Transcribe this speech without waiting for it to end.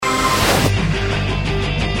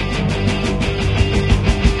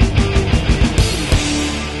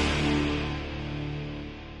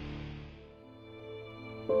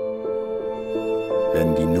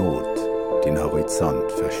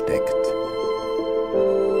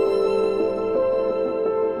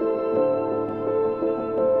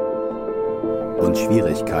und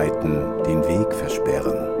Schwierigkeiten den Weg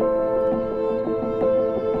versperren,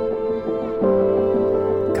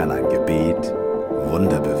 kann ein Gebet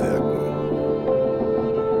Wunder bewirken.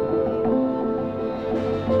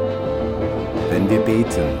 Wenn wir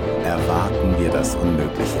beten, erwarten wir das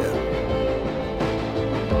Unmögliche.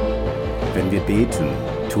 Wenn wir beten,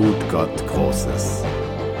 tut Gott Großes.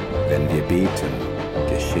 Wenn wir beten,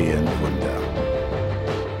 geschehen Wunder.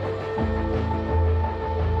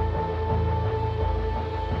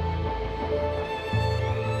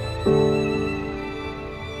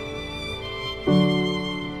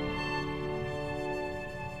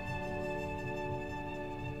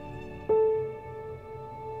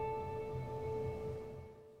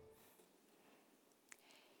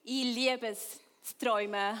 Ich liebe es, zu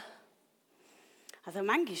träumen. Also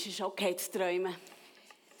manchmal ist es okay zu träumen.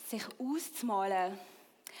 Sich auszumalen,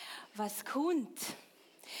 was kommt,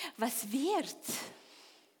 was wird.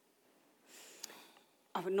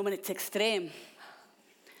 Aber nur nicht zu extrem.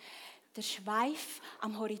 Der Schweif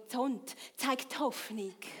am Horizont zeigt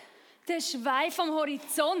Hoffnung. Der Schweif am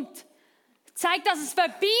Horizont zeigt, dass es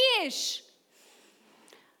vorbei ist.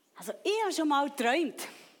 Also ich habe schon mal geträumt.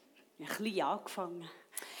 Ich habe klein angefangen.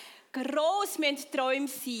 Gross müssen Träume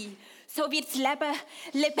sein, so wird das Leben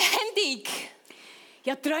lebendig. Ich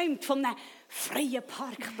habe geträumt von einem freien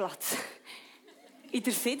Parkplatz in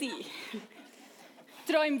der City.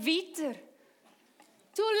 Träum weiter.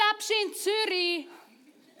 Du lebst in Zürich.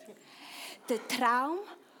 Der Traum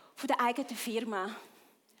von der eigenen Firma.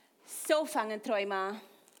 So fangen Träume an.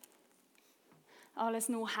 Alles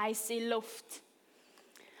nur heiße Luft.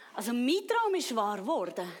 Also mein Traum ist wahr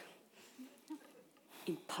geworden.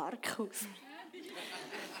 Im Parkhaus.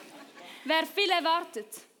 Wer viel erwartet,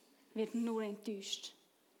 wird nur enttäuscht.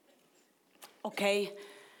 Okay,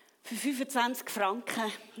 für 25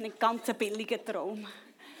 Franken nicht ganz ein billiger Traum.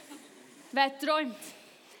 Wer träumt,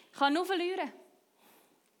 kann nur verlieren.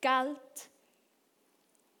 Geld,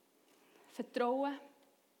 Vertrauen.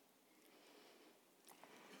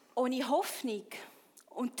 Ohne Hoffnung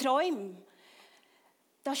und Träume,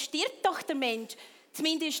 da stirbt doch der Mensch,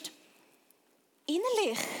 zumindest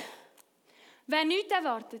innerlich. Wer nichts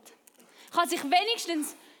erwartet, kann sich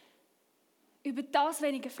wenigstens über das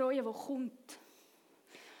weniger freuen, was kommt.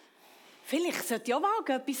 Vielleicht sollte ich auch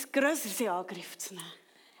wagen, etwas Grösseres in Angriff zu nehmen.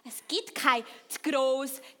 Es gibt kein zu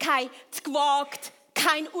gross, kein zu gewagt,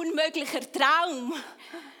 kein unmöglicher Traum. Ein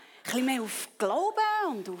bisschen mehr auf Glauben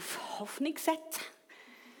und auf Hoffnung setzen.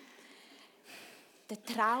 Den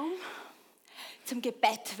Traum zum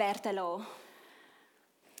Gebet werden lassen.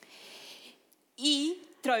 Ich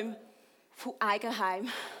träume von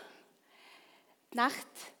Eigenheim. Die Nacht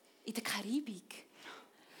in der Karibik.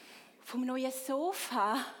 Vom neuen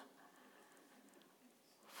Sofa.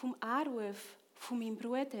 Vom Anruf von meinem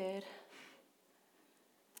Bruder.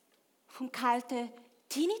 Vom kalten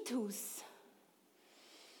Tinnitus.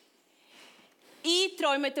 Ich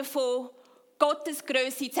träume davon, Gottes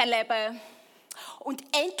Größe zu erleben. Und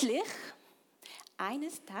endlich,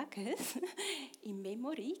 eines Tages, im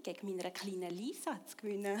Memory gegen meiner kleinen Lisa zu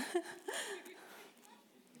gewinnen.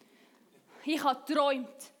 Ich habe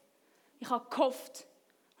geträumt, ich habe gehofft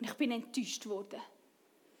und ich bin enttäuscht worden.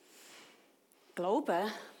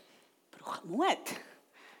 Glauben braucht Mut.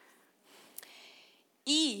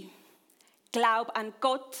 Ich glaube an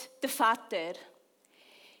Gott, den Vater.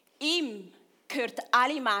 Ihm gehört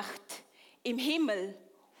alle Macht im Himmel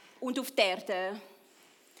und auf der Erde.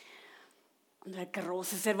 Und wer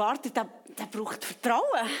Grosses erwartet, der braucht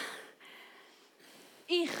Vertrauen.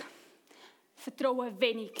 Ich vertraue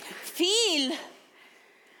wenig. Viel!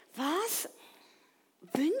 Was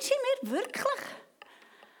wünsche ich mir wirklich?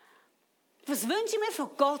 Was wünsche ich mir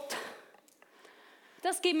von Gott?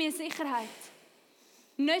 Das gibt mir Sicherheit.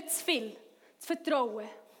 Nicht zu viel, zu vertrauen.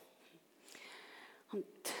 Und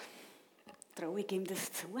traue ich ihm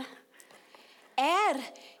das zu? Er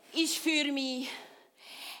ist für mich.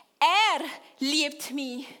 Er liebt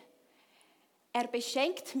mich. Er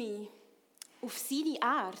beschenkt mich auf seine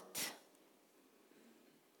Art.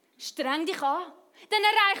 Streng dich an, dann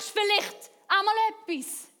erreichst du vielleicht einmal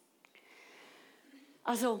etwas.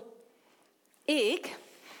 Also, ich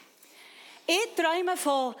träume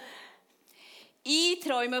von... Ich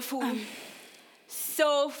träume von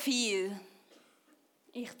so viel.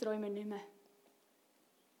 Ich träume nicht mehr.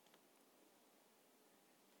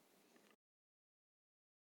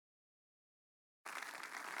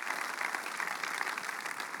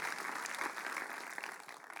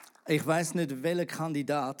 Ich weiss nicht, welcher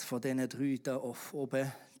Kandidat von diesen drei hier oben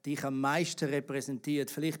dich am meisten repräsentiert.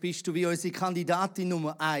 Vielleicht bist du wie unsere Kandidatin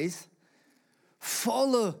Nummer 1.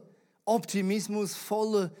 Voller Optimismus,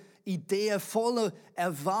 voller Ideen, voller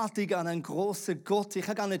Erwartung an einen grossen Gott. Ich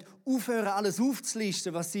kann gar nicht aufhören, alles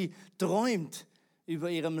aufzulisten, was sie träumt über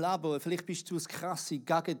ihrem Leben. Vielleicht bist du das krasse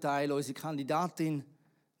Gegenteil, unsere Kandidatin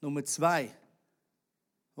Nummer 2,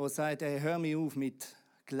 die sagt, hey, hör mir auf mit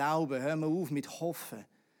Glauben, hör mir auf mit Hoffen.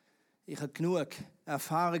 Ich habe genug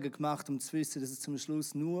Erfahrungen gemacht, um zu wissen, dass es zum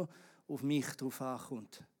Schluss nur auf mich drauf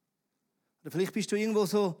ankommt. Oder vielleicht bist du irgendwo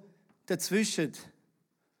so dazwischen.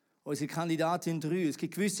 Unsere Kandidatin 3. Es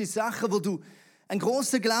gibt gewisse Sachen, wo du einen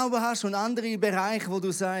grossen Glauben hast und andere Bereiche, wo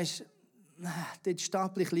du sagst, dort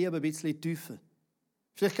stapel ich lieber ein bisschen tiefer.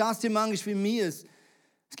 Vielleicht geht es dir manchmal wie mir. Es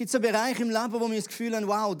gibt so Bereiche im Leben, wo wir das Gefühl haben,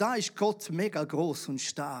 wow, da ist Gott mega gross und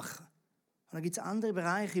stark. Und dann gibt es andere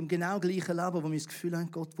Bereiche im genau gleichen Leben, wo wir das Gefühl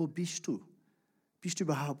haben, Gott, wo bist du? Bist du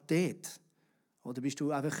überhaupt dort? Oder bist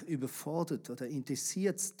du einfach überfordert oder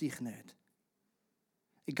interessiert es dich nicht?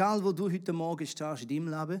 Egal, wo du heute Morgen stehst in deinem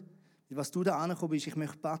Leben, was du da angekommen bist, ich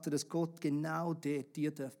möchte beten, dass Gott genau dir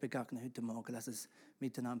begegnen heute Morgen. Lass es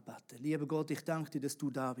miteinander beten. Lieber Gott, ich danke dir, dass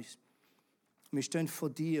du da bist. Wir stehen vor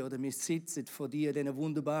dir oder wir sitzen vor dir in diesen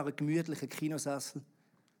wunderbaren, gemütlichen Kinosessel.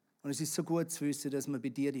 Und es ist so gut zu wissen, dass wir bei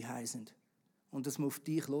dir daheim sind. Und dass wir auf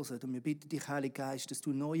dich hören. Und wir bitten dich, Heiliger Geist, dass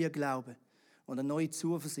du neuen Glauben und eine neue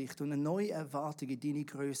Zuversicht und eine neue Erwartung in deine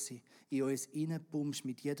Größe in uns reinpumpst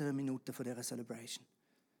mit jeder Minute von dieser Celebration.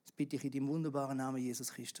 Das bitte ich in deinem wunderbaren Namen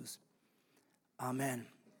Jesus Christus. Amen.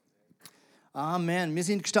 Amen. Wir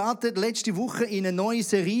sind gestartet letzte Woche in eine neue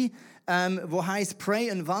Serie, wo heißt Pray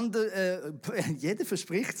and Wonder. Jeder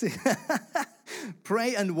verspricht sich.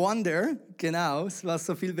 Pray and Wonder, genau, was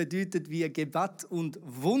so viel bedeutet wie Gebet und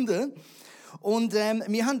Wunder. Und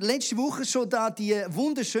wir haben letzte Woche schon da die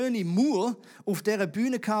wunderschöne Mauer auf dieser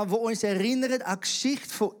Bühne gehabt, die uns erinnert an die Geschichte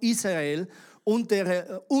von Israel und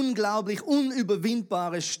der unglaublich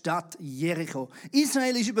unüberwindbaren Stadt Jericho.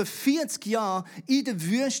 Israel ist über 40 Jahre in der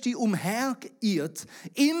Wüste umhergeirrt,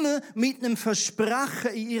 immer mit einem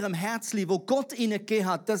Versprechen in ihrem Herzli, wo Gott ihnen gegeben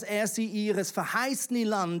hat, dass er sie in ihr verheißene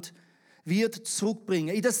Land wird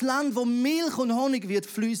zurückbringen. In das Land, wo Milch und Honig wird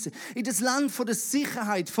fließen. In das Land von der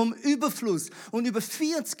Sicherheit, vom Überfluss. Und über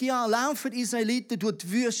 40 Jahre laufen die Israeliten durch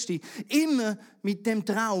die Wüste. Immer mit dem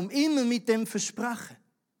Traum, immer mit dem Versprechen.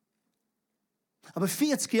 Aber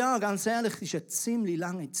 40 Jahre, ganz ehrlich, ist eine ziemlich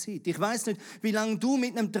lange Zeit. Ich weiss nicht, wie lange du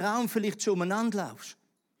mit einem Traum vielleicht schon umeinander laufst.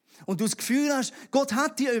 Und du das Gefühl hast, Gott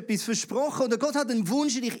hat dir etwas versprochen oder Gott hat einen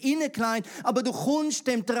Wunsch in dich hineingelegt, aber du kommst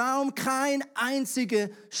dem Traum keinen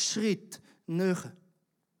einzigen Schritt näher.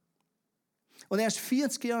 Und erst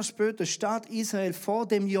 40 Jahre später steht Israel vor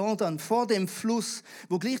dem Jordan, vor dem Fluss,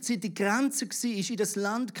 wo gleichzeitig die Grenze war in das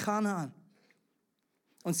Land Kanaan.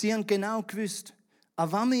 Und sie haben genau gewusst,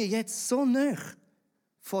 aber wenn wir jetzt so nah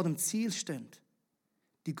vor dem Ziel stehen,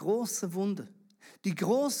 die grossen Wunder, die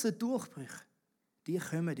grossen Durchbrüche, die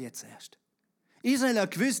kommen jetzt erst. Israel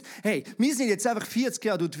hat gewusst, hey, wir sind jetzt einfach 40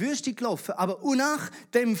 Jahre durch die Wüste gelaufen, aber nach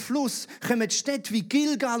dem Fluss kommen Städte wie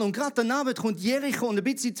Gilgal und gerade danach kommt Jericho und ein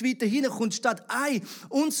bisschen weiter hinten kommt die Stadt Ai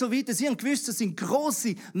und so weiter. Sie haben gewusst, das sind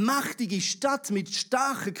grosse, mächtige Städte mit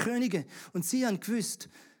starken Königen. Und sie haben gewusst,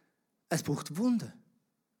 es braucht Wunder.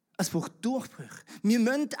 Es braucht Durchbrüche. Wir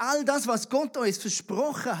müssen all das, was Gott uns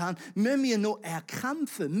versprochen hat, müssen wir noch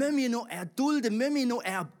erkämpfen, müssen wir noch erdulden, müssen wir noch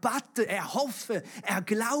erbeten, erhoffen,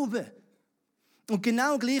 erglauben. Und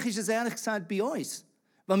genau gleich ist es ehrlich gesagt bei uns.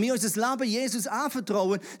 Wenn wir unser Leben Jesus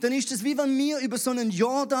anvertrauen, dann ist es wie wenn wir über so einen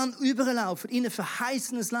Jordan überlaufen, in ein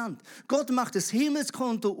verheißenes Land. Gott macht das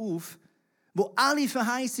Himmelskonto auf, wo alle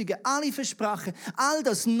Verheißungen, alle Versprechen, all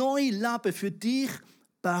das neue Leben für dich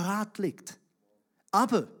parat liegt.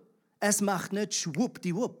 Aber es macht nicht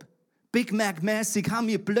schwuppdiwupp. Big Mac-mässig haben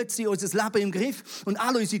wir plötzlich unser Leben im Griff und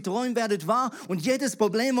alle unsere Träume werden wahr und jedes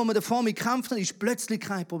Problem, das wir davor mit kämpfen, ist plötzlich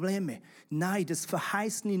kein Problem mehr. Nein, das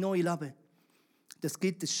verheißene neue Leben, das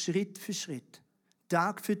geht es Schritt für Schritt,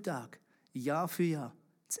 Tag für Tag, Jahr für Jahr,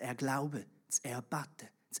 zu erglauben, zu erbeten,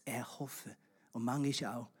 zu erhoffen und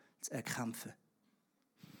manchmal auch zu erkämpfen.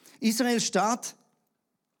 Israel steht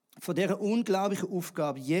vor dieser unglaublichen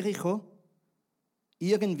Aufgabe, Jericho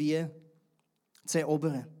irgendwie zu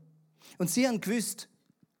erobern. Und sie haben gewusst,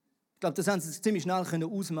 ich glaube, das haben sie ziemlich schnell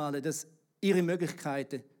ausmalen, dass ihre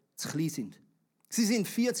Möglichkeiten zu klein sind. Sie sind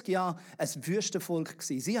 40 Jahre ein Wüstenvolk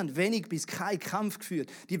gewesen. Sie haben wenig bis keinen Kampf geführt.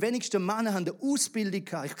 Die wenigsten Männer haben eine Ausbildung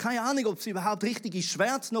gehabt. Ich habe keine Ahnung, ob sie überhaupt richtige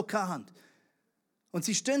Schwerter noch hatten. Und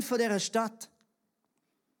sie stehen vor dieser Stadt.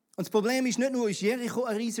 Und das Problem ist, nicht nur ist Jericho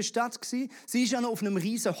eine riesige Stadt gewesen, sie ist ja noch auf einem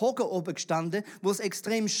riesen Hogen oben gestanden, wo es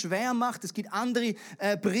extrem schwer macht. Es gibt andere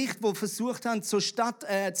Berichte, die versucht haben, so eine Stadt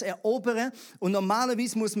zu erobern. Und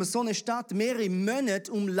normalerweise muss man so eine Stadt mehrere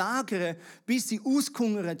Monate umlagern, bis sie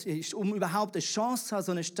ausgehungert ist, um überhaupt eine Chance zu haben,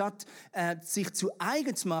 so eine Stadt sich zu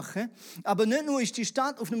eigen zu machen. Aber nicht nur ist die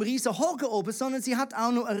Stadt auf einem riesen Hogen oben, sondern sie hat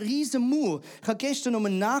auch noch einen riesen Mauer. Ich habe gestern noch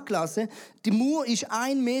mal nachgelesen, die Mauer war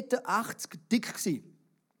 1,80 Meter dick gewesen.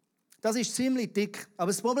 Das ist ziemlich dick.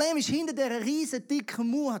 Aber das Problem ist, hinter dieser riesen dicken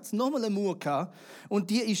Mauer hat es nochmal eine Mauer gehabt. Und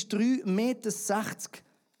die war 3,60 Meter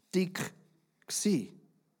dick gewesen.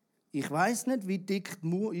 Ich weiss nicht, wie dick die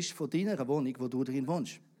Mauer ist von deiner Wohnung, wo du drin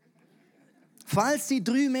wohnst. Falls sie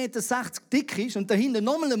 3,60 Meter dick ist und dahinter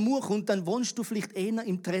nochmal eine Mauer kommt, dann wohnst du vielleicht eher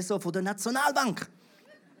im Tresor von der Nationalbank.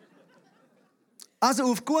 Also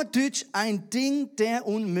auf gut Deutsch ein Ding der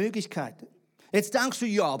Unmöglichkeit. Jetzt denkst du,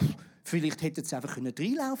 ja, vielleicht hätten sie einfach reinlaufen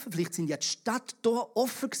können. Vielleicht sind ja die Stadttore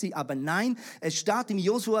offen gewesen. Aber nein, es steht im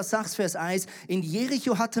Josua 6, Vers 1, in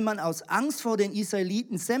Jericho hatte man aus Angst vor den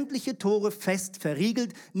Israeliten sämtliche Tore fest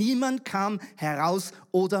verriegelt. Niemand kam heraus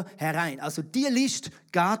oder herein. Also die List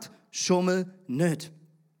geht schon mal nicht.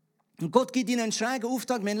 Und Gott gibt ihnen einen schrägen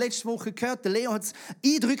Auftrag. Wir haben letzte Woche gehört, der Leo hat es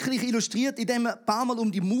eindrücklich illustriert, indem er ein paar Mal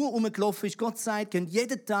um die Mauer herumgelaufen ist. Gott sagt, geht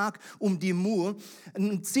jeden Tag um die Mauer.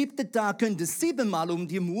 Am 7. Tag gehen ihr 7 Mal um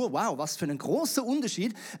die Mauer. Wow, was für ein grosser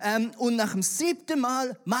Unterschied. Und nach dem 7.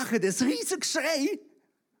 Mal machen das riesige Geschrei.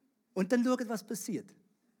 Und dann schaut, was passiert.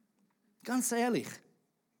 Ganz ehrlich,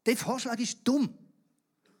 der Vorschlag ist dumm.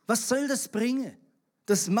 Was soll das bringen?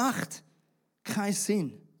 Das macht keinen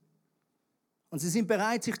Sinn. Und sie sind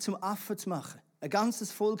bereit, sich zum Affen zu machen. Ein ganzes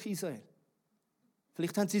Volk Israel.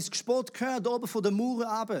 Vielleicht haben sie das Gespott gehört, oben von der Mauer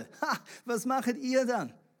runter. Ha, was macht ihr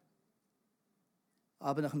dann?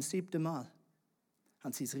 Aber nach dem 7. Mal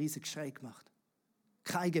haben sie ein riesiges Geschrei gemacht.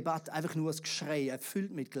 Kein Gebet, einfach nur ein Geschrei,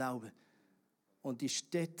 erfüllt mit Glauben. Und die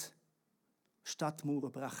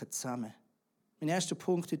Stadtmauern brachen zusammen. Mein erster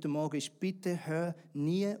Punkt heute Morgen ist, bitte hör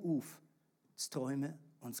nie auf zu träumen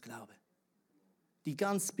und zu glauben. Die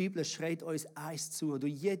ganze Bibel schreit uns eins zu,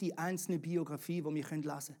 durch jede einzelne Biografie, die wir lesen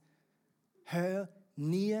können. Hör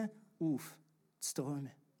nie auf zu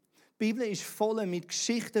träumen. Die Bibel ist voll mit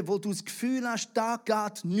Geschichten, wo du das Gefühl hast, da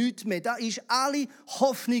geht nichts mehr. Da ist alle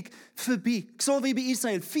Hoffnung vorbei. So wie bei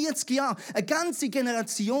Israel. 40 Jahre, eine ganze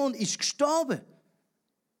Generation ist gestorben.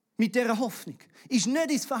 Mit dieser Hoffnung. Ist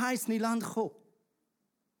nicht ins verheißene Land gekommen.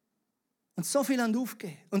 Und so viele haben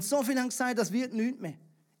aufgegeben. Und so viele haben gesagt, das wird nichts mehr.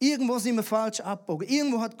 Irgendwo sind wir falsch abgebogen.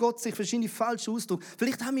 Irgendwo hat Gott sich wahrscheinlich falsch ausgedrückt.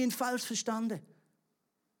 Vielleicht haben wir ihn falsch verstanden.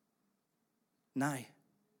 Nein,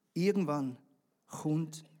 irgendwann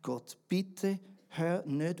kommt Gott. Bitte hör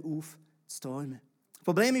nicht auf zu träumen. Das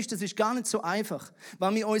Problem ist, das ist gar nicht so einfach.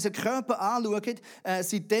 Wenn wir unseren Körper anschauen,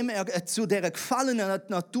 seitdem er zu dieser gefallenen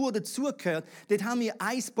Natur dazugehört, dort haben wir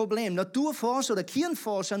ein Problem. Naturforscher oder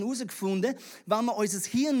Hirnforscher haben herausgefunden, wenn man unser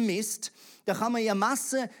Hirn misst, da kann man ja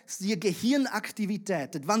messen die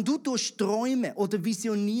Gehirnaktivitäten. Wenn du durch Träume oder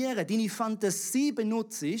Visionieren deine Fantasie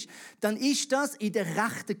benutzt, dann ist das in der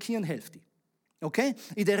rechten Gehirnhälfte. Okay?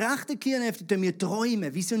 In der rechten Gehirnhälfte tun wir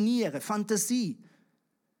träumen, visionieren, Fantasie.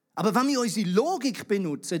 Aber wenn wir unsere Logik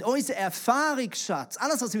benutzen, unseren Erfahrungsschatz,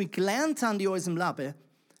 alles, was wir gelernt haben in unserem Leben,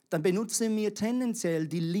 dann benutzen wir tendenziell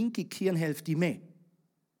die linke Gehirnhälfte mehr.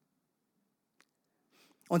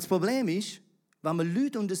 Und das Problem ist, wenn man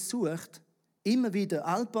Leute untersucht, immer wieder,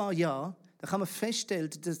 all paar Jahre, dann kann man feststellen,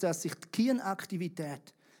 dass sich die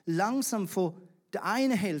Gehirnaktivität langsam von der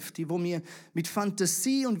einen Hälfte, wo wir mit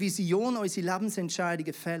Fantasie und Vision unsere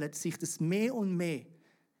Lebensentscheidungen fällen, sich das mehr und mehr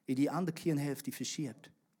in die andere Gehirnhälfte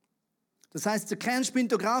verschiebt. Das heisst, der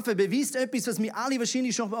Kernspintograph beweist etwas, was wir alle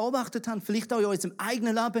wahrscheinlich schon beobachtet haben, vielleicht auch in unserem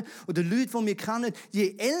eigenen Leben oder Leute, die wir kennen.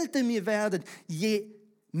 Je älter wir werden, je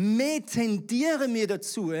mehr tendieren wir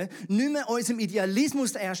dazu, nicht mehr unserem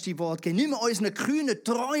Idealismus das erste Wort geben, nicht mehr unseren kühnen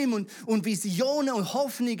Träumen und Visionen und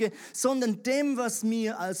Hoffnungen, sondern dem, was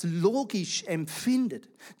wir als logisch empfinden,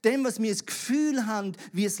 dem, was wir das Gefühl haben,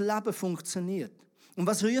 wie das Leben funktioniert. Und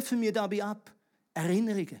was rufen wir dabei ab?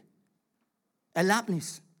 Erinnerungen,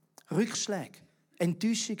 Erlebnisse, Rückschläge,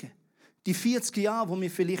 Enttäuschungen. Die 40 Jahre, wo wir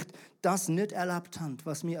vielleicht das nicht erlebt haben,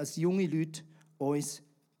 was wir als junge Leute uns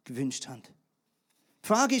gewünscht haben. Die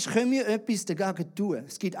Frage ist, können wir etwas dagegen tun?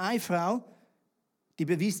 Es gibt eine Frau, die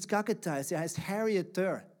beweist das Gegenteil. Sie heißt Harriet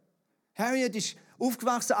Durr. Harriet ist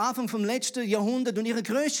aufgewachsen Anfang des letzten Jahrhunderts und ihr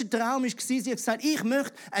grösster Traum war, sie hat gesagt, ich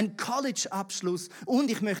möchte einen College-Abschluss und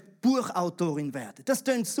ich möchte Buchautorin werden. Das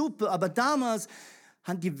klingt super, aber damals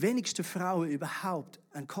haben die wenigsten Frauen überhaupt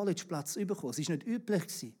einen College-Platz bekommen. Es war nicht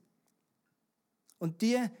üblich. Und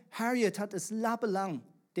die Harriet hat ein Leben lang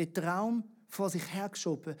den Traum vor sich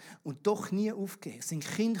hergeschoben und doch nie aufgegeben. Es sind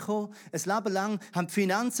Kinder gekommen, ein Leben lang, haben die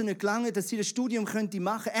Finanzen nicht gelangt, dass sie das Studium machen könnten.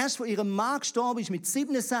 Erst als ihr Mann gestorben ist, mit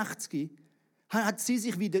 67, hat sie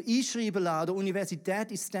sich wieder einschreiben lassen an der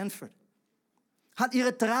Universität in Stanford. Hat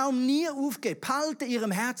ihren Traum nie aufgegeben, behalten in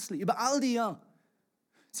ihrem Herzli, über all die Jahre.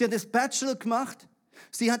 Sie hat das Bachelor gemacht,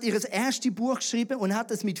 sie hat ihr erstes Buch geschrieben und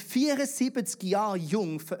hat es mit 74 Jahren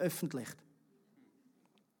jung veröffentlicht.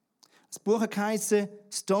 Das Buch heisst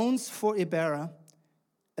 «Stones for Ibarra».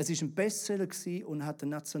 Es war ein Bestseller und hat den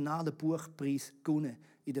nationalen Buchpreis gewonnen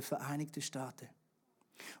in den Vereinigten Staaten.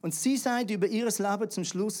 Und sie sagt über ihr Leben zum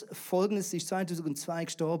Schluss Folgendes, sie ist 2002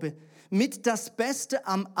 gestorben: Mit das Beste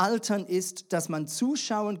am Altern ist, dass man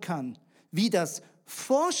zuschauen kann, wie das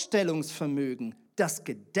Vorstellungsvermögen das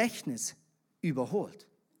Gedächtnis überholt.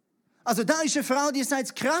 Also da ist eine Frau, die sagt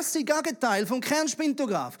das krasse Gegenteil vom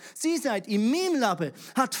Kernspintograph. Sie sagt, in meinem Leben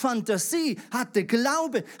hat Fantasie, hat der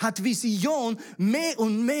Glaube, hat Vision mehr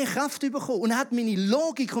und mehr Kraft bekommen und hat meine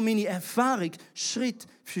Logik und meine Erfahrung Schritt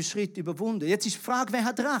für Schritt überwunden. Jetzt ist die Frage, wer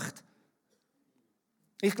hat Recht?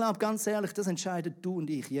 Ich glaube, ganz ehrlich, das entscheidet du und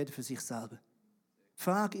ich, jeder für sich selber. Die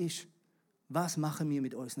Frage ist, was machen wir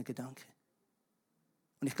mit unseren Gedanken?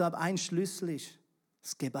 Und ich glaube, ein Schlüssel ist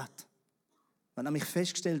das Gebet. Man hat mich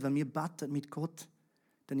festgestellt, wenn wir beten mit Gott,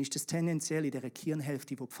 dann ist das tendenziell in der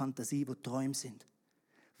Kirchenhälfte, wo die Fantasie, wo die Träume sind.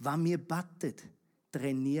 Wenn wir beten,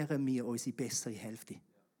 trainieren wir unsere bessere Hälfte.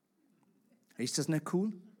 Ist das nicht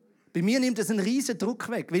cool? Bei mir nimmt das einen riesen Druck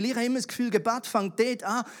weg, weil ich habe immer das Gefühl, Gebet fängt dort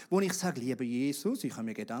an, wo ich sage, lieber Jesus, ich habe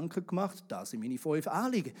mir Gedanken gemacht, das sind meine 5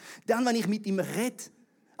 Anliegen. Dann, wenn ich mit ihm rede.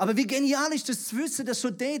 Aber wie genial ist das zu wissen, dass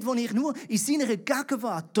schon dort, wo ich nur in seiner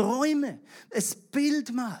Gegenwart träume, ein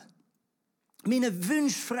Bild mal, meine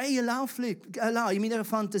Wünsche freien Lauf lasse, in meiner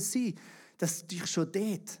Fantasie, dass ich schon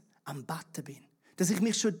dort am Beten bin. Dass ich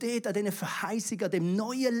mich schon dort an diesen Verheißungen, an dem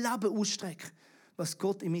neuen Leben ausstrecke, was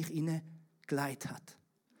Gott in mich hineingelegt hat.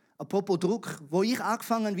 Apropos Druck, wo ich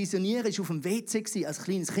angefangen habe zu visionieren, war auf dem WC als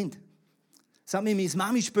kleines Kind. Das hat mir meine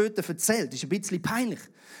Mami später erzählt. Das ist ein bisschen peinlich.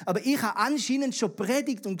 Aber ich habe anscheinend schon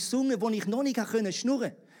predigt und gesungen, wo ich noch nicht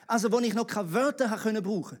schnurren konnte. Also wo ich noch keine Wörter brauchen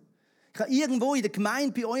konnte. Ich habe irgendwo in der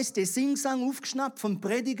Gemeinde bei uns den Singsang aufgeschnappt vom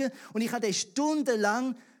Predigen und ich habe den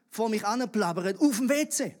stundenlang vor mich angeplappert auf dem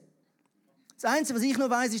WC. Das Einzige, was ich noch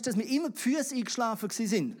weiss, ist, dass mir immer die Füße eingeschlafen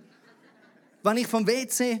waren, wenn ich vom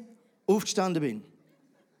WC aufgestanden bin.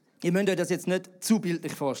 Ihr müsst euch das jetzt nicht zu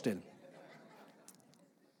bildlich vorstellen.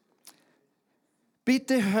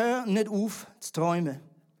 Bitte hör nicht auf zu träumen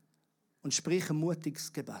und sprich ein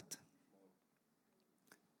mutiges Gebet.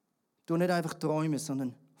 Du nicht einfach träumen,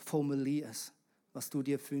 sondern formuliere es, was du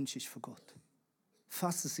dir wünschst von Gott.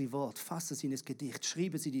 Fasse es in Wort, fasse es in ein Gedicht,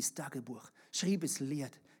 schreibe es in dein Tagebuch, schreibe es ein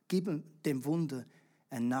Lied, gib dem Wunder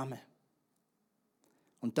einen Namen.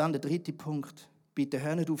 Und dann der 3. Punkt, bitte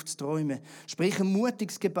hör nicht auf zu träumen, sprich ein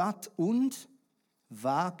mutiges Gebet und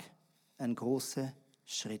wag einen grossen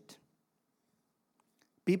Schritt.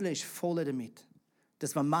 Die Bibel ist voll damit,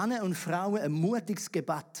 dass wenn Männer und Frauen ein mutiges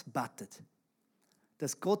Gebet beten,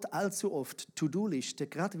 dass Gott allzu oft To-Do-Listen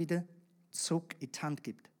gerade wieder zurück in die Hand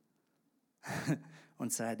gibt.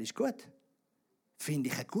 Und sagt, ist gut. Finde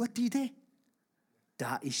ich eine gute Idee.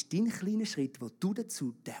 Da ist dein kleiner Schritt, wo du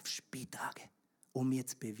dazu darfst beitragen, um mir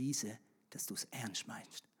zu beweisen, dass du es ernst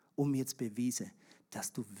meinst. Um mir zu beweisen,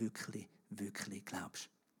 dass du wirklich, wirklich glaubst.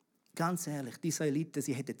 Ganz ehrlich, die Israeliten,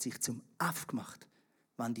 sie hätten sich zum Aff gemacht,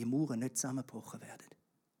 wenn die Mauern nicht zusammengebrochen werden.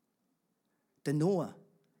 Der Noah,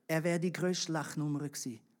 er wäre die grösste Lachnummer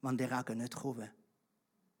gewesen, wenn der Regen nicht gekommen wäre.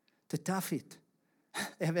 Der David,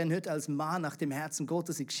 er wäre nicht als Mann nach dem Herzen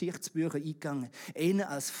Gottes in Geschichtsbücher eingegangen, eher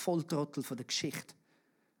als Volltrottel von der Geschichte,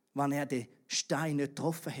 wenn er den Stein nicht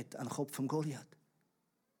getroffen hat an den Kopf von Goliath.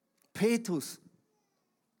 Petrus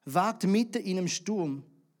wagt mitten in einem Sturm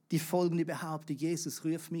die folgende Behauptung: Jesus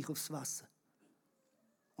ruft mich aufs Wasser.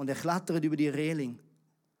 Und er klettert über die Reling.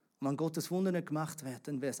 Und wenn Gottes Wunder nicht gemacht wird,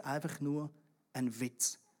 dann wäre es einfach nur ein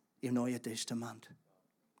Witz im Neuen Testament.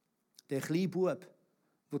 Der kleine Bub,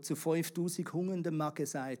 der zu 5000 hungernden Magen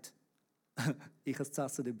sagt, ich habe das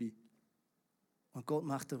Essen dabei. Und Gott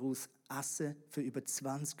macht daraus Essen für über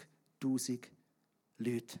 20.000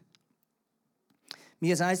 Leute.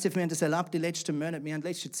 Wir als ICF, wir haben das erlebt die letzten Monate. Wir haben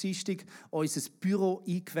letzten Dienstag unser Büro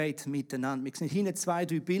eingeweiht miteinander. Wir sehen hinten 2,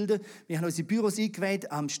 3 Bilder. Wir haben unsere Büros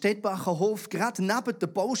eingeweiht am Stettbacher Hof, gerade neben der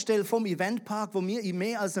Baustelle vom Eventpark, wo wir in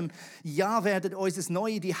mehr als einem Jahr werden unser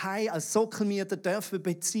neues Zuhause als Sockelmieter dürfen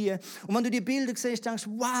beziehen. Und wenn du die Bilder siehst, denkst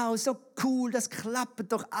du, wow, so cool, das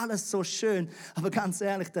klappt doch alles so schön. Aber ganz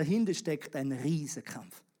ehrlich, dahinter steckt ein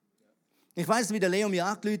Riesenkampf. Ich weiss, wie der Leo mich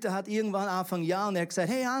angerufen hat, irgendwann Anfang Jahr, und er hat gesagt,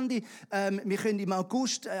 hey Andi, wir können im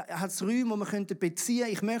August, hat es Räume, wo wir beziehen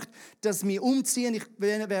können. Ich möchte, dass wir umziehen. Ich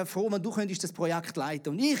wäre froh, wenn du könntest das Projekt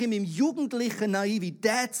leiten. Und ich in meinem jugendlichen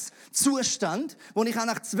Naivitätszustand, wo ich auch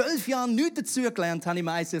nach 12 Jahren nichts dazugelernt habe, im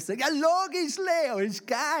ICF, gesagt, ja logisch, Leo, ist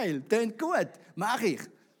geil, klingt gut, mache ich.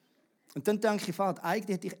 Und dann denke ich, Vater,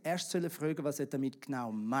 eigentlich hätte ich erst fragen, was er damit genau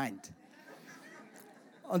meint.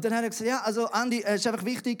 Und dann hat er gesagt, ja, also Andi, es ist einfach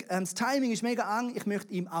wichtig, das Timing ist mega eng, ich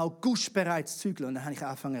möchte im August bereits zügeln. Und dann habe ich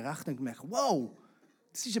angefangen zu rechnen und gemerkt, wow,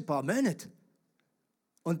 das ist ein paar Monate.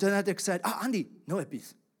 Und dann hat er gesagt, Andi, noch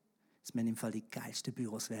etwas. Das müssen im Fall die geilsten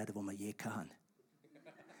Büros werden, die wir je hatten.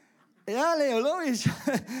 Ja, Leo, logisch.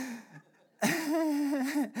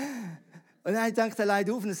 Und dann denkt er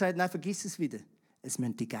leider auf und er sagt, nein, vergiss es wieder. Es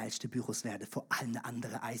müssen die geilsten Büros werden von allen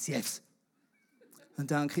anderen ICFs. Und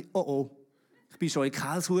dann denke ich, oh. Ich war schon in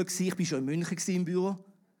Karlsruhe, ich war schon in München im Büro.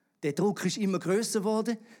 Der Druck ist immer grösser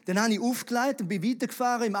geworden. Dann habe ich aufgelegt und bin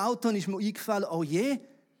weitergefahren. Im Auto ist mir eingefallen, oh je,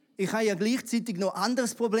 ich habe ja gleichzeitig noch ein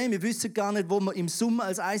anderes Problem. Wir wissen gar nicht, wo wir im Sommer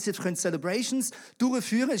als ICF Celebrations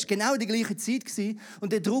durchführen können. Es war genau die gleiche Zeit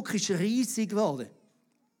und der Druck ist riesig geworden.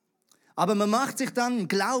 Aber man macht sich dann im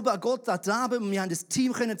Glauben an Gott an die Arbeit und wir haben das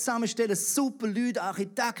Team zusammenstellen, super Leute,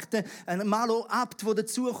 Architekten, ein Malo-Abt, der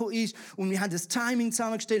dazugekommen ist und wir haben das Timing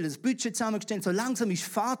zusammengestellt, das Budget zusammengestellt. So langsam ist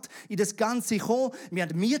Fahrt in das Ganze gekommen. Wir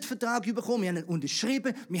haben einen Mietvertrag bekommen, wir haben ihn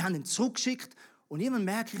unterschrieben, wir haben ihn zurückgeschickt und irgendwann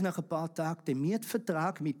merke ich nach ein paar Tagen, der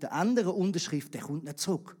Mietvertrag mit der anderen Unterschrift, der kommt nicht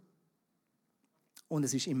zurück. Und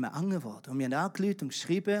es ist immer enger geworden. Und wir haben angerufen und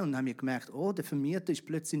geschrieben und haben gemerkt, oh, der Vermieter ist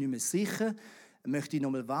plötzlich nicht mehr sicher. Möchte ich noch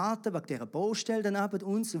mal warten, wegen dieser Baustelle dann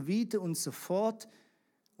und so weiter und so fort.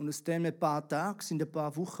 Und aus dem ein paar Tagen sind ein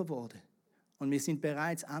paar Wochen geworden. Und wir sind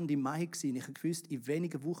bereits Ende Mai gewesen. Ich wusste, in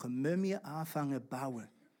wenigen Wochen müssen wir anfangen zu bauen.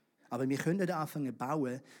 Aber wir können nicht anfangen zu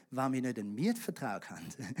bauen, weil wir nicht einen Mietvertrag haben.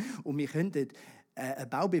 Und wir können nicht eine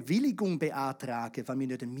Baubewilligung beantragen, weil wir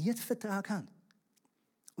nicht einen Mietvertrag haben.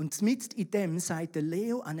 Und mitten in dem sagt der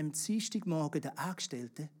Leo an einem Dienstagmorgen der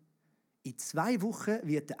Angestellten, in 2 Wochen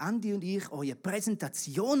wird Andi und ich eure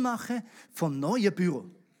Präsentation machen vom neuen Büro.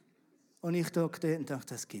 Und ich dachte,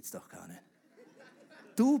 das gibt's doch gar nicht.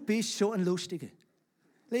 Du bist schon ein Lustiger.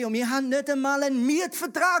 Leo, wir haben nicht einmal einen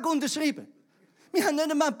Mietvertrag unterschrieben. Wir haben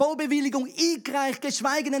nicht einmal eine Baubewilligung eingereicht,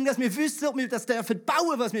 geschweige denn, dass wir wissen, ob wir das bauen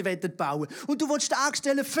dürfen, was wir bauen wollen. Und du willst den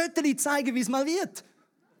Angestellten Fotos zeigen, wie es mal wird.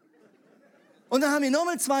 Und dann haben wir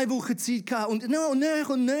nochmal 2 Wochen Zeit gehabt und näher.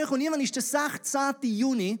 Und irgendwann ist der 16.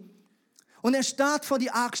 Juni. Und er steht vor die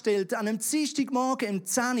Angestellten an einem Dienstagmorgen im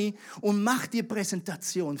 10 Uhr und macht die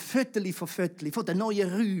Präsentation, Viertel von den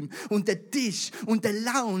neuen Räumen und der Tisch und der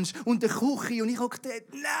Lounge und der Küche. Und ich habe gedacht,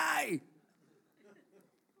 nein!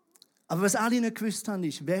 Aber was alle nicht gewusst haben,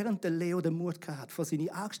 ist, während der Leo den Mut hatte, vor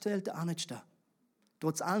seine Angestellten anzustehen,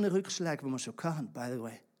 trotz allen Rückschlägen, die wir schon hatten, by the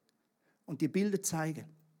way, und die Bilder zeigen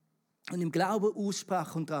und im Glauben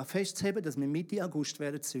aussprachen und darauf festzuheben, dass wir Mitte August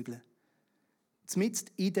werden zügeln. Mitten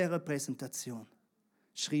in dieser Präsentation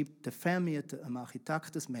schreibt der Vermieter am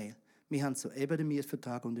Architekt das Mail. Wir haben soeben den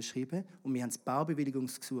Mietvertrag unterschrieben und wir haben das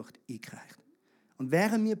Baubewilligungsgesuch eingereicht. Und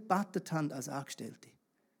während wir gebetet haben als Angestellte,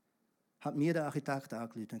 hat mir der Architekt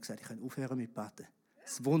angerufen und gesagt, ich kann aufhören mit Beten.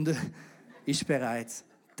 Das Wunder ist bereits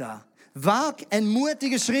da. Wag einen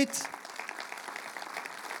mutigen Schritt.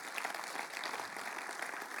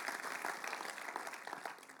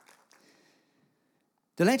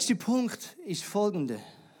 Der letzte Punkt ist folgender.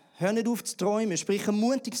 Hör nicht auf zu träumen, sprich ein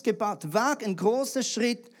mutiges Gebet. Wag einen grossen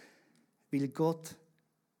Schritt, weil Gott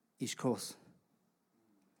ist groß.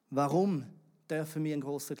 Warum dürfen wir einen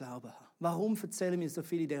grossen Glauben haben? Warum erzählen wir so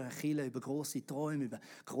viel in dieser Kirche über grosse Träume, über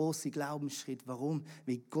grosse Glaubensschritte? Warum?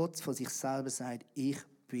 Weil Gott von sich selber sagt, ich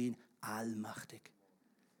bin allmächtig.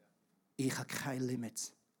 Ich habe keine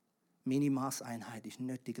Limits. Meine Maßeinheit ist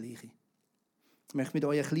nicht die gleiche. Ich möchte mit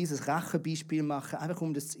euch ein kleines Rechenbeispiel machen, einfach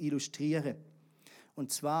um das zu illustrieren.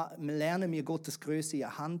 Und zwar lernen wir Gottes Größe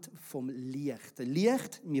anhand vom Licht.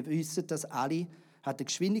 Licht, wir wissen das alle, hat eine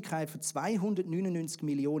Geschwindigkeit von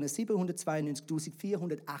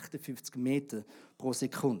 299.792.458 Meter pro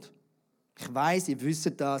Sekunde. Ich weiss, ihr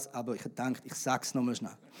wisst das, aber ich denke, ich sage es nochmal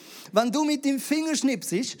schnell. Wenn du mit dem Finger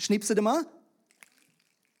schnipselst, schnipse dir mal,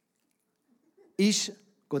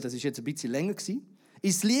 gut, das ist jetzt ein bisschen länger gewesen,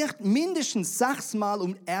 ist das Licht mindestens 6-mal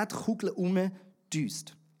um die Erdkugel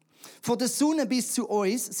herumgedüst. Von der Sonne bis zu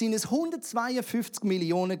uns sind es 152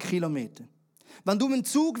 Millionen Kilometer. Wenn du mit dem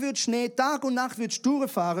Zug Schnee Tag und Nacht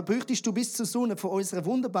durchfahren, bräuchtest du bis zur Sonne von unserer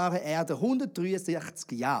wunderbaren Erde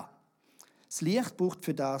 163 Jahre. Das Licht braucht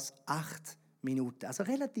für das 8 Minuten, also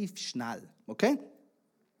relativ schnell. Okay?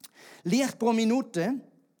 Licht pro Minute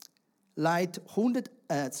leitet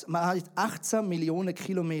 18 Millionen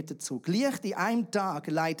Kilometer zurück. Licht in einem Tag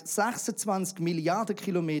leitet 26 Milliarden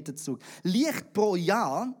Kilometer zurück. Licht pro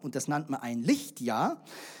Jahr, und das nennt man ein Lichtjahr,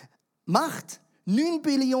 macht 9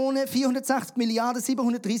 Billionen 480 Milliarden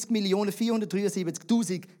 730 Millionen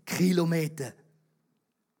 473.000 Kilometer.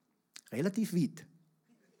 Relativ weit.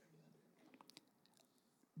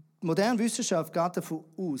 Die moderne Wissenschaft geht davon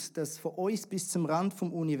aus, dass von uns bis zum Rand des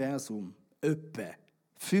Universums etwa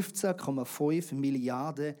 15,5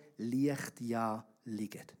 Milliarden Lichtjahre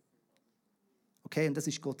liegen. Okay, und das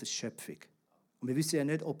ist Gottes Schöpfung. Und wir wissen ja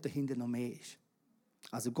nicht, ob dahinter noch mehr ist.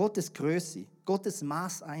 Also Gottes Größe, Gottes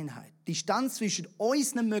Maßeinheit, die Distanz zwischen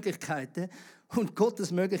unseren Möglichkeiten und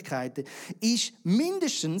Gottes Möglichkeiten ist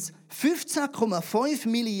mindestens 15,5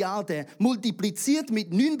 Milliarden multipliziert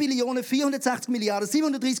mit 9 Billionen 480 Milliarden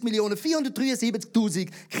 730 Millionen 473.000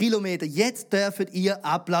 Kilometer. Jetzt dürft ihr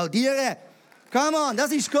applaudieren. Come on,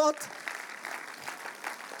 das ist Gott.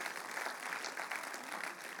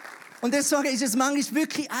 Und deswegen ist es manchmal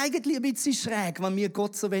wirklich eigentlich ein bisschen schräg, wenn mir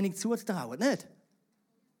Gott so wenig zutraut, nicht?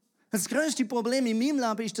 Das grösste Problem in meinem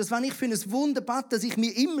Leben ist, dass wenn ich für ein Wunder bete, dass ich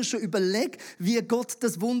mir immer schon überlege, wie Gott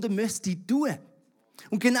das Wunder müsste tun.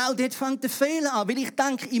 Und genau dort fängt der Fehler an, weil ich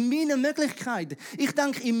denke in meinen Möglichkeiten, ich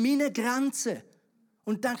denke in meinen Grenzen.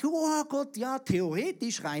 Und denke, oh Gott, ja,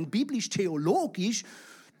 theoretisch, rein biblisch, theologisch,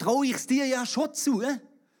 traue ich es dir ja schon zu.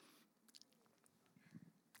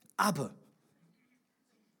 Aber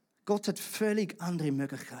Gott hat völlig andere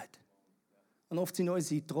Möglichkeiten. Und oft sind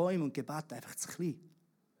unsere Träume und Gebete einfach zu klein.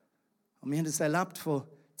 Und wir haben das erlebt vor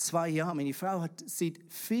 2 Jahren. Meine Frau hat seit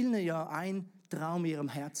vielen Jahren einen Traum in ihrem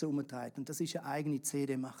Herzen umgetragen. Und das ist eine eigene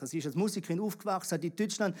CD machen. Sie ist als Musikerin aufgewachsen, hat in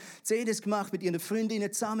Deutschland CDs gemacht mit ihren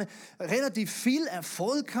Freundinnen zusammen. Relativ viel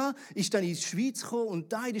Erfolg gehabt, ist dann in die Schweiz gekommen.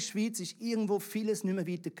 Und da in der Schweiz ist irgendwo vieles nicht mehr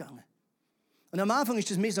weitergegangen. Und am Anfang war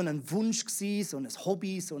das mehr so ein Wunsch, so ein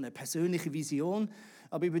Hobby, so eine persönliche Vision.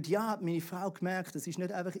 Aber über die Jahre hat meine Frau gemerkt, das ist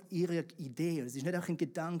nicht einfach ihre Idee, es ist nicht einfach ein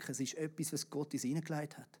Gedanke, es ist etwas, was Gott in sie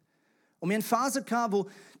hineingelegt hat. Und wir hatten Phasen, wo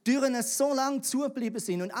die Türen so lange zugeblieben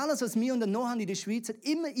sind. Und alles, was wir unternommen haben in der Schweiz, hat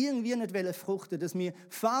immer irgendwie nicht fruchten, dass wir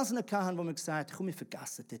Phasen hatten, wo wir gesagt haben, komm, wir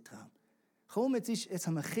vergessen den Traum. Komm, jetzt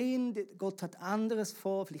haben wir Kinder, Gott hat anderes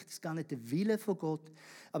vor, vielleicht ist es gar nicht der Wille von Gott.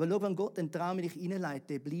 Aber schau, wenn Gott einen Traum in dich hineinleitet,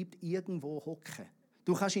 der bleibt irgendwo hocken.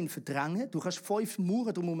 Du kannst ihn verdrängen, du kannst 5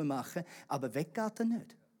 Mauern drumherum machen, aber weg geht er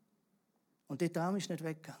nicht. Und der Traum ist nicht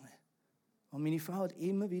weggegangen. Und meine Frau hat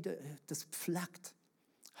immer wieder das gepflegt.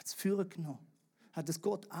 Hat es Führer genommen, hat es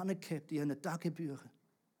Gott angehabt in ihren Tagebüchern.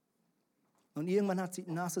 Und irgendwann hat sie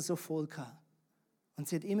die Nase so voll gehabt. Und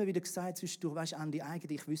sie hat immer wieder gesagt, zwischendurch, weisst du, Andi,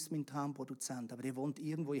 eigentlich, ich wüsste meinen Traumproduzent, aber der wohnt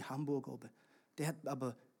irgendwo in Hamburg oben. Der hat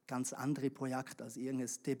aber ganz andere Projekte als irgendein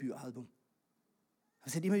Debütalbum. Aber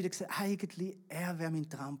sie hat immer wieder gesagt, eigentlich, er wäre mein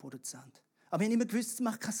Traumproduzent. Aber ich habe immer gewusst, es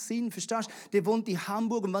macht keinen Sinn, verstehst du? Der wohnt in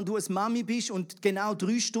Hamburg und wenn du eine Mami bist und genau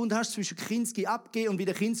 3 Stunden hast zwischen Kinski abgehen und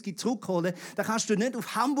wieder Kinski zurückholen, dann kannst du nicht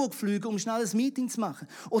auf Hamburg fliegen, um schnell ein Meeting zu machen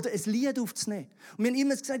oder ein Lied aufzunehmen. Und wir haben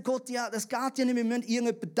immer gesagt, Gott, ja, das geht ja nicht, wir müssen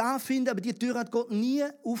irgendjemanden da finden, aber die Tür hat Gott nie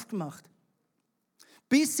aufgemacht.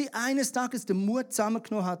 Bis sie eines Tages den Mut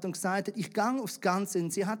zusammengenommen hat und gesagt hat, ich gehe aufs Ganze.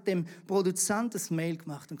 Und sie hat dem Produzenten ein Mail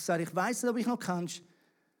gemacht und gesagt, ich weiss nicht, ob ich noch kannst.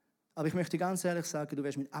 Aber ich möchte ganz ehrlich sagen, du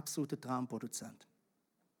wärst mein absoluter Traumproduzent.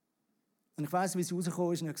 Und ich weiss, wie sie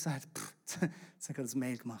rausgekommen ist und hat gesagt, jetzt hat er das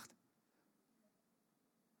Mail gemacht.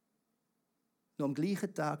 Noch am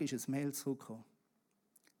gleichen Tag ist ein Mail zurückgekommen.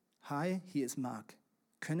 Hi, hier ist Marc.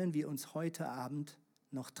 Können wir uns heute Abend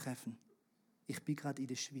noch treffen? Ich bin gerade in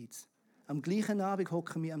der Schweiz. Am gleichen Abend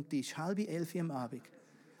hocken wir am Tisch, 10:30 am Abend.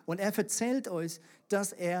 Und er erzählt uns,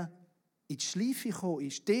 dass er in die Schleife gekommen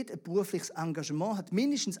ist, dort ein berufliches Engagement hat,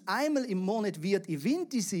 mindestens einmal im Monat wird in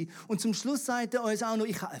Winter sein. Und zum Schluss sagt er uns auch noch,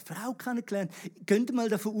 ich habe eine Frau kennengelernt, geht mal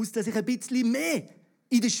davon aus, dass ich ein bisschen mehr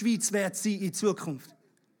in der Schweiz werde sein in Zukunft.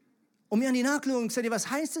 Und wir haben ihn angeschaut und gesagt, was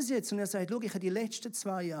heisst das jetzt? Und er sagt, schau, ich habe die letzten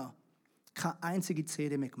 2 Jahre keine einzige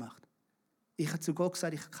CD mehr gemacht. Ich habe zu Gott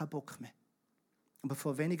gesagt, ich habe keinen Bock mehr. Aber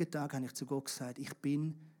vor wenigen Tagen habe ich zu Gott gesagt, ich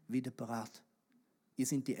bin wieder bereit. Ihr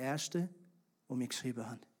seid die Ersten, die mir geschrieben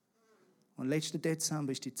haben. Und letzten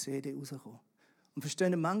Dezember ist die CD rausgekommen. Und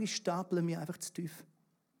verstehen, manchmal stapeln wir einfach zu tief.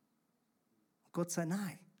 Und Gott sagt,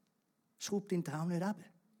 nein, schraub deinen Traum nicht ab.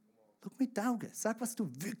 Schau mit den Augen, sag, was du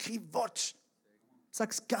wirklich willst. Sag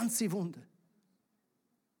das ganze Wunder.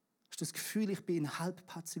 Hast du das Gefühl, ich bin ein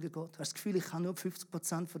halbpatziger Gott? Hast du das Gefühl, ich kann nur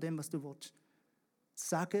 50% von dem, was du willst?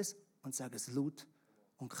 Sag es und sag es laut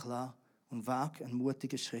und klar und wag einen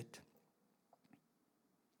mutigen Schritt.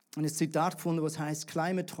 Und ein Zitat gefunden, was heißt,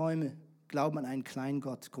 kleine Träume glauben an einen kleinen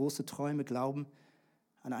Gott. Große Träume glauben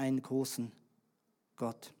an einen großen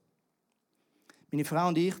Gott. Meine Frau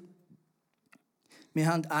und ich, wir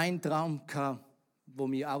hatten einen Traum,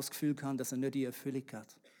 wo wir auch das Gefühl hatten, dass er nicht in Erfüllung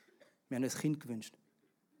geht. Wir haben uns ein Kind gewünscht.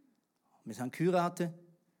 Wir haben geheiratet.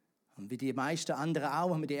 Und wie die meisten anderen auch,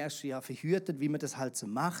 haben wir die ersten Jahre verhütet, wie man das halt so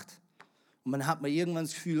macht. Und dann hat man irgendwann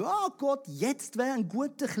das Gefühl, oh Gott, jetzt wäre eine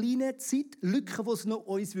gute kleine Zeitlücke, wo es noch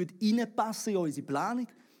uns reinpassen in unsere Planung.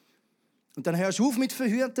 Und dann hörst du auf mit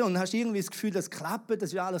Verhüten und hast irgendwie das Gefühl, das klappt,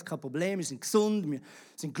 das ist alles kein Problem, wir sind gesund, wir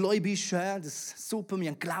sind gläubig, das ist super, wir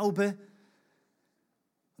haben Glauben.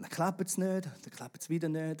 Und dann klappt es nicht, dann klappt es wieder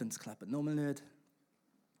nicht und es klappt nochmal nicht.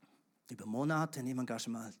 Über Monate, irgendwann gehst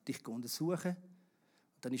du mal dich untersuchen.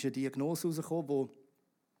 Und dann ist eine Diagnose rausgekommen,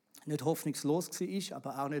 die nicht hoffnungslos war,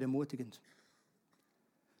 aber auch nicht ermutigend.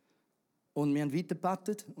 Und wir haben weiter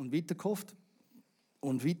gebetet und weiter gehofft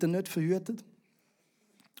und weiter nicht verhütet.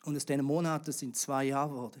 Und aus diesen Monaten sind 2 Jahre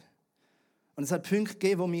geworden. Und es hat Punkte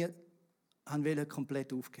gegeben, wo wir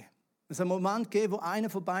komplett aufgeben wollten. Es hat einen Moment gegeben, wo einer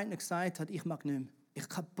von beiden gesagt hat, ich mag nicht mehr. Ich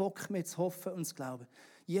habe keinen Bock mehr zu hoffen und zu glauben.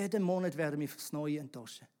 Jeden Monat werden wir aufs Neue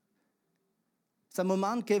enttäuschen. Es hat einen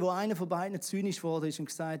Moment gegeben, wo einer von beiden zynisch wurde und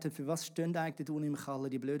gesagt hat, für was stehen eigentlich unten im Keller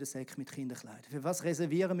die blöden Säcke mit Kinderkleidern? Für was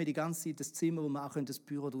reservieren wir die ganze Zeit das Zimmer, wo wir auch das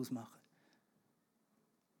Büro daraus machen können?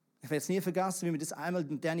 Ich werde es nie vergessen, wie mir das einmal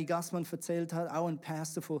Danny Gassmann erzählt hat, auch ein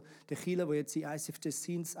Pastor von der Kirche, der jetzt die ICF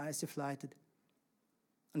Tessins ICF leitet.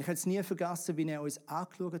 Und ich werde es nie vergessen, wie er uns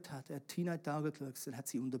angeschaut hat. Er hat Tina in die Augen geschaut und hat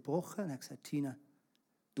sie unterbrochen und hat gesagt, Tina,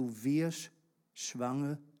 du wirst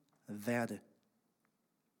schwanger werden.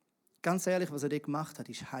 Ganz ehrlich, was er dort gemacht hat,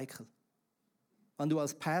 ist heikel. Wenn du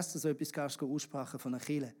als Pastor so etwas gehst, aussprechen von einer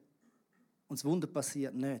Kirche und das Wunder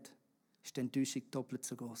passiert nicht, ist die Enttäuschung doppelt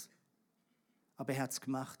so groß. Aber er hat es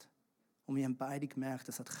gemacht. Und wir haben beide gemerkt,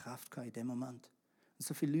 es hat Kraft gehabt in dem Moment. Und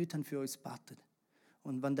so viele Leute haben für uns gebetet.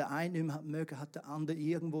 Und wenn der eine nicht mehr hat mögen, hat der andere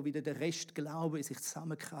irgendwo wieder den Rest Glauben in sich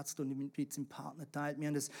zusammengekratzt und mit seinem Partner teilt. Wir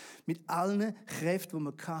haben es mit allen Kräften, die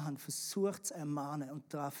wir hatten, versucht zu ermahnen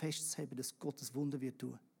und daran festzuhalten, dass Gott das Wunder wird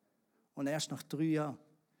tun. Und erst nach 3 Jahren,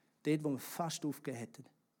 dort, wo wir fast aufgegeben hätten,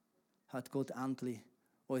 hat Gott endlich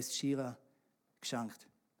uns Shira geschenkt.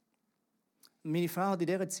 Meine Frau hat in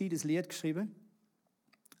dieser Zeit ein Lied geschrieben,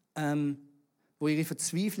 wo ihre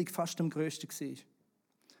Verzweiflung fast am grössten war.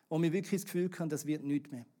 Wo wir wirklich das Gefühl hatten, das wird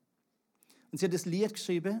nichts mehr. Und sie hat das Lied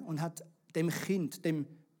geschrieben und hat dem Kind, dem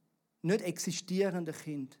nicht existierenden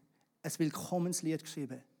Kind, ein Willkommenslied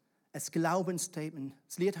geschrieben. Ein Glaubensstatement.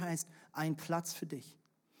 Das Lied heisst «Ein Platz für dich».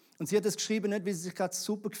 Und sie hat das geschrieben, nicht weil sie sich gerade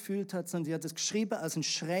super gefühlt hat, sondern sie hat das geschrieben als ein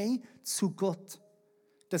Schrei zu Gott,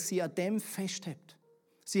 dass sie an dem festhält.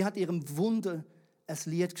 Sie hat ihrem Wunder ein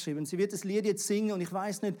Lied geschrieben. Sie wird das Lied jetzt singen und ich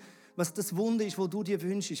weiß nicht, was das Wunder ist, wo du dir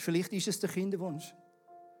wünschst. Vielleicht ist es der Kinderwunsch.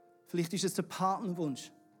 Vielleicht ist es der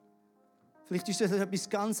Partnerwunsch. Vielleicht ist es etwas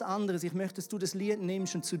ganz anderes. Ich möchte, dass du das Lied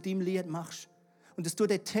nimmst und zu deinem Lied machst. Und dass du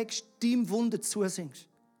den Text deinem Wunder zusingst.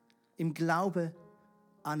 Im Glauben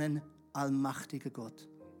an einen allmächtigen Gott.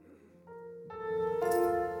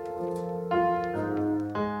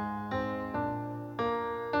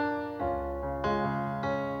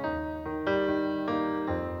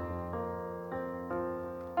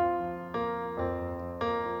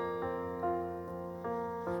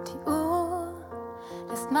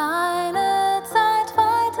 Meine Zeit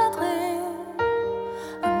weiterdrehen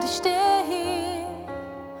und ich stehe hier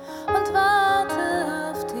und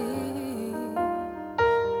warte auf dich.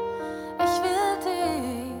 Ich will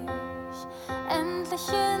dich endlich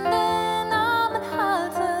in den Armen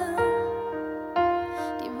halten,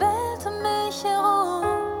 die Welt um mich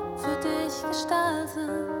herum für dich gestalten.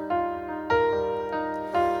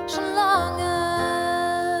 Schon lange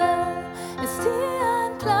ist hier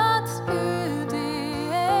ein Platz für dich.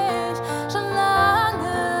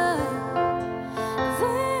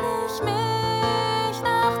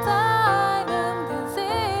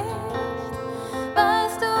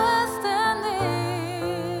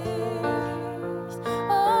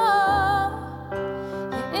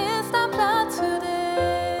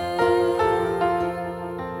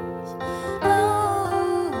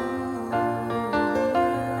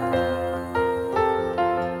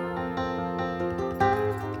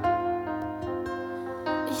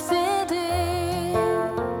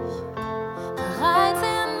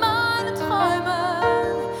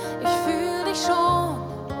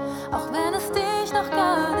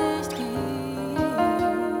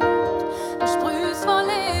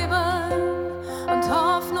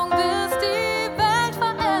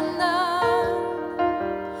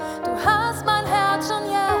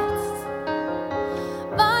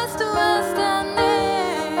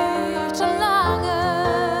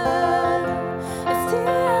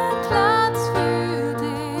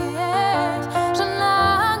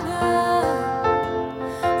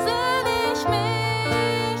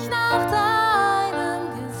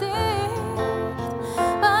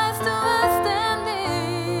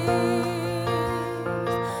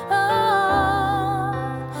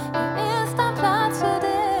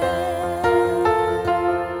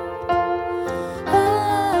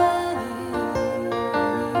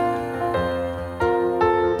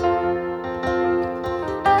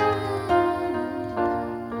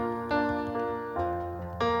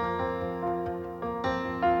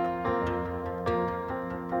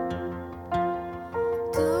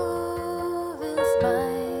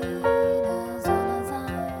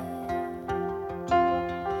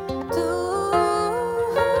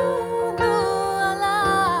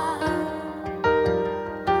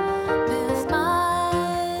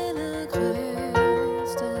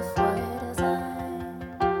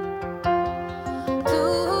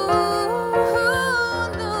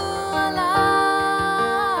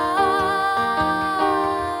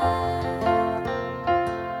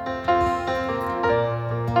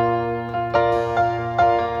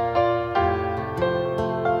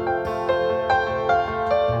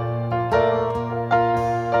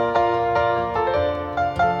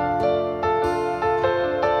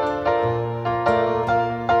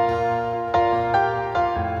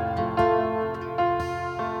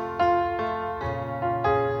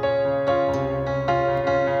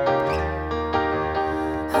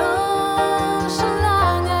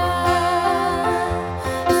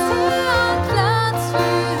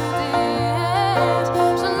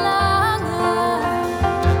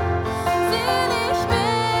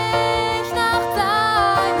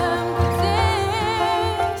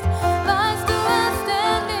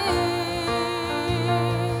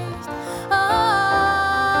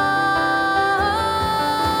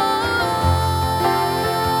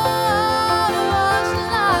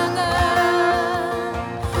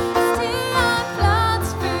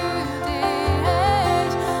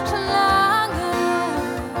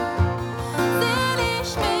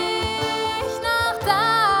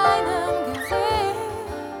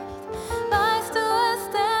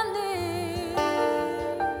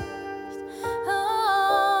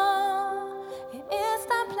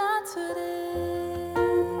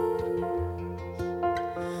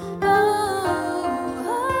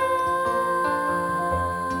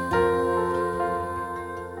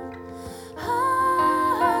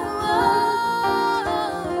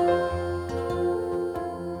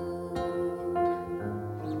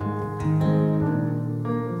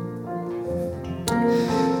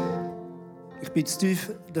 Ich bin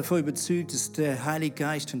tief davon überzeugt, dass der Heilige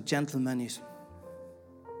Geist ein Gentleman ist.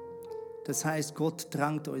 Das heisst, Gott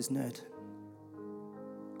drängt uns nicht.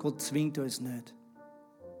 Gott zwingt uns nicht.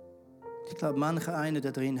 Ich glaube, mancher einer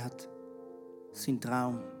da drin hat seinen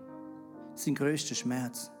Traum, seinen grössten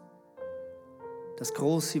Schmerz. Das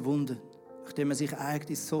große Wunder, nach dem er sich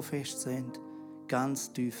eigentlich so fest sehnt,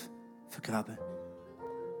 ganz tief vergraben.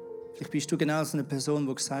 Vielleicht bist du genau so eine Person,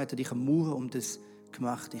 die gesagt hat, ich habe Mauern um das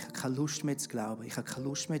gemacht, ich habe keine Lust mehr zu glauben, ich habe keine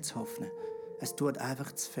Lust mehr zu hoffen. Es tut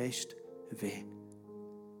einfach zu fest weh.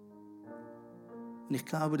 Und ich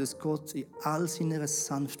glaube, dass Gott in all seiner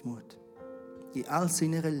Sanftmut, in all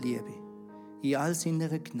seiner Liebe, in all seiner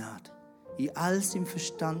Gnade, in all seinem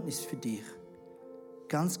Verständnis für dich,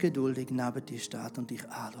 ganz geduldig neben dir steht und dich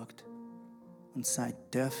anschaut und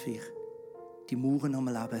sagt, darf ich die Mauern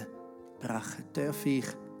nochmal abbrechen? Darf ich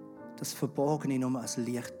das Verborgene nochmal ans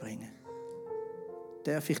Licht bringen?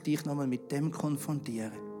 Darf ich dich nochmal mit dem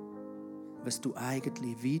konfrontieren, was du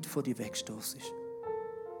eigentlich weit von dir wegstoßest?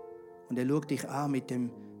 Und er schaut dich an mit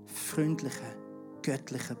dem freundlichen,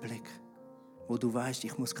 göttlichen Blick, wo du weißt,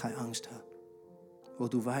 ich muss keine Angst haben. Wo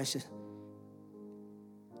du weißt,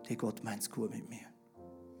 der Gott meint es gut mit mir.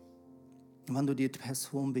 Und wenn du die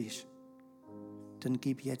Person bist, dann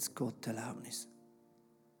gib jetzt Gott Erlaubnis.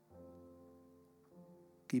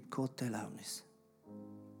 Gib Gott Erlaubnis.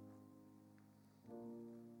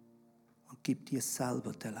 Und gib dir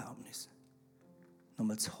selber die Erlaubnis,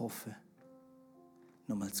 nochmal zu hoffen,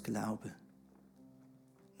 nochmal zu glauben,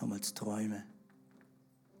 nochmal zu träumen.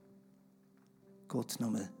 Gott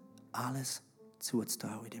nochmal alles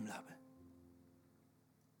zuzutrauen in deinem Leben.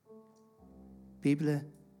 Die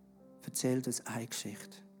Bibel erzählt uns eine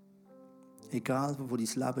Geschichte. Egal, wo dein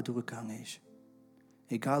Leben durchgegangen ist.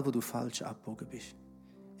 Egal, wo du falsch abgebogen bist.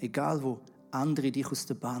 Egal, wo andere dich aus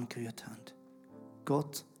der Bahn gerührt haben.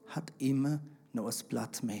 Gott hat immer noch ein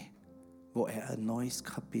Blatt mehr, wo er ein neues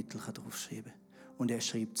Kapitel draufschreiben kann. Und er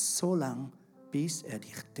schreibt so lange, bis er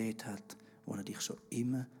dich dort hat, wo er dich schon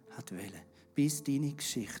immer hat wollen. Bis deine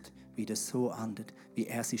Geschichte wieder so endet, wie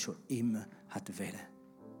er sie schon immer hat wollen.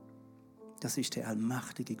 Das ist der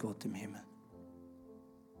allmächtige Gott im Himmel.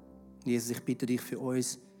 Jesus, ich bitte dich für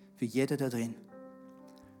uns, für jeden da drin,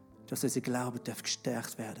 dass unser Glaube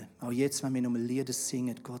gestärkt werden darf. Auch jetzt, wenn wir nochmal Lieder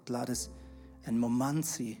singen, Gott, lass es ein Moment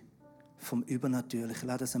sein vom Übernatürlichen.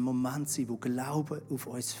 Lass es ein Moment sein, wo Glaube auf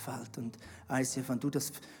uns fällt. Und ICF, wenn du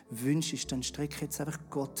das wünschst, dann strecke jetzt einfach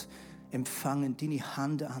Gott empfangen, deine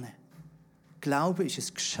Hand an. Glaube ist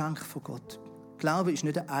ein Geschenk von Gott. Glaube ist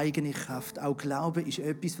nicht eine eigene Kraft. Auch Glaube ist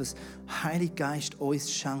etwas, was Heiliger Geist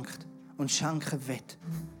uns schenkt und schenken will.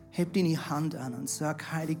 Heb deine Hand an und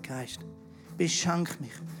sag, Heiliger Geist, beschenk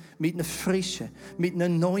mich mit einer frischen, mit einer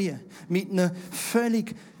neuen, mit einer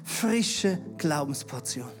völlig frischen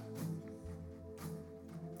Glaubensportion.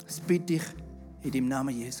 Das bitte ich in deinem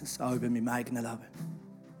Namen Jesus, auch über mein eigenes Leben,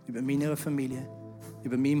 über meine Familie,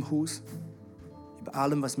 über mein Haus, über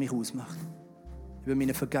allem, was mich ausmacht, über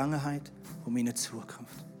meine Vergangenheit und meine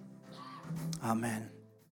Zukunft. Amen.